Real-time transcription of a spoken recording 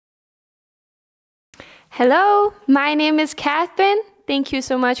Hello, my name is Cathrine. Thank you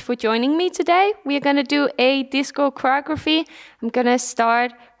so much for joining me today. We are going to do a disco choreography. I'm going to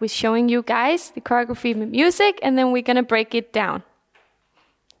start with showing you guys the choreography with music, and then we're going to break it down.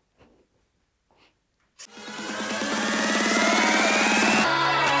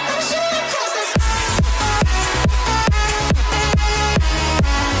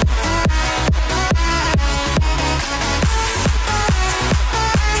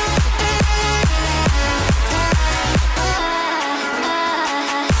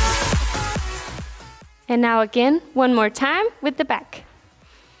 And now again, one more time with the back.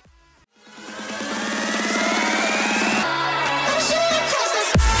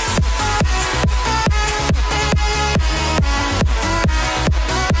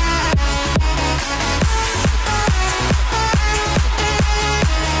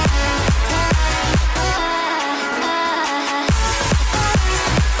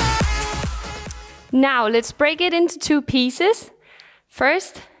 Now let's break it into two pieces.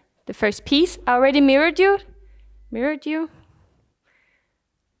 First, the first piece, I already mirrored you. You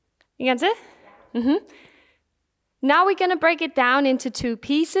can see? Now we're gonna break it down into two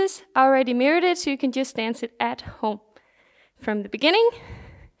pieces. I already mirrored it, so you can just dance it at home. From the beginning,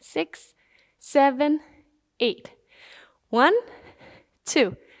 6, 7, 8. 1,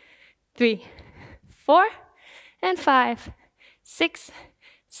 2, 3, 4, and 5, 6,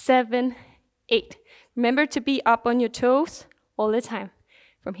 7, 8. Remember to be up on your toes all the time.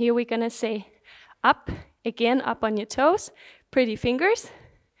 From here, we're gonna say up, again, up on your toes, pretty fingers,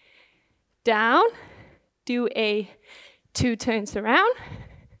 down, do a 2 turns around,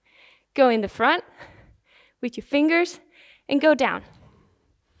 go in the front with your fingers, and go down.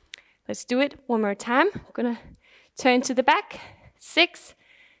 Let's do it one more time. I'm gonna turn to the back, 6,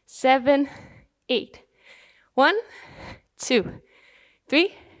 7, 8. 1, 2,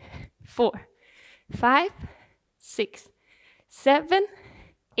 3, 4, 5, 6, 7,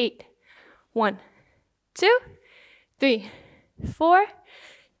 8. 1, 2, 3, 4,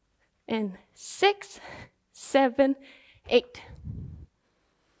 and 6, 7, 8.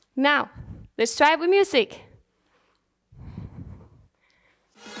 Now, let's try it with music.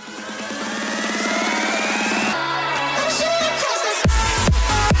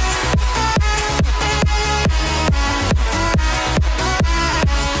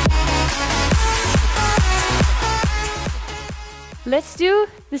 Let's do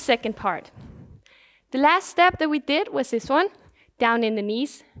the second part. The last step that we did was this one, down in the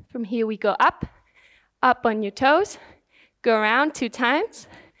knees. From here we go up, up on your toes, go around 2 times,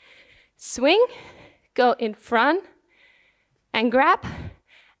 swing, go in front, and grab,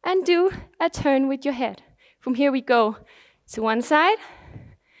 and do a turn with your head. From here we go to one side,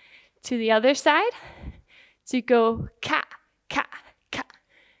 to the other side, to go ka, ka, ka.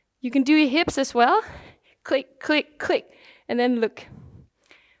 You can do your hips as well, click, click, click. And then look.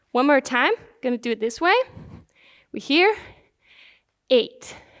 One more time. Gonna do it this way. We're here.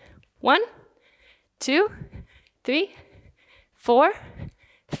 8. 1, 2, 3, 4,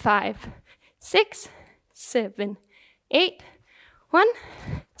 5, 6, 7, 8. 1,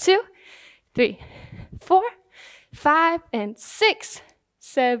 2, 3, 4, 5, and 6,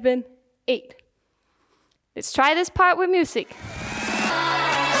 7, 8. Let's try this part with music.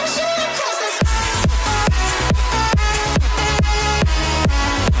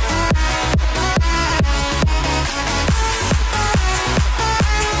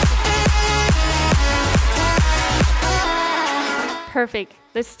 Perfect.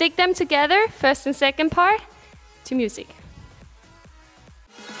 Let's stick them together, first and second part, to music.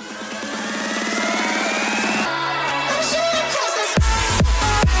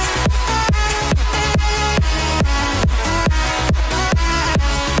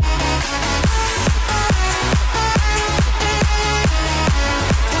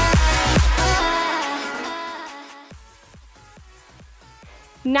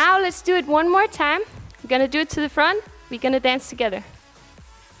 Now let's do it one more time. We're gonna do it to the front. We're gonna dance together.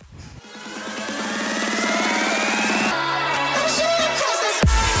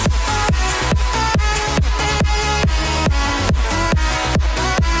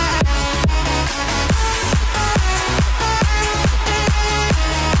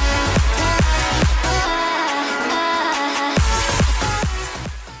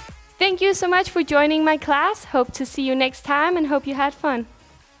 Thank you so much for joining my class. Hope to see you next time and hope you had fun.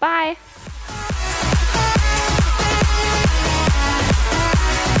 Bye.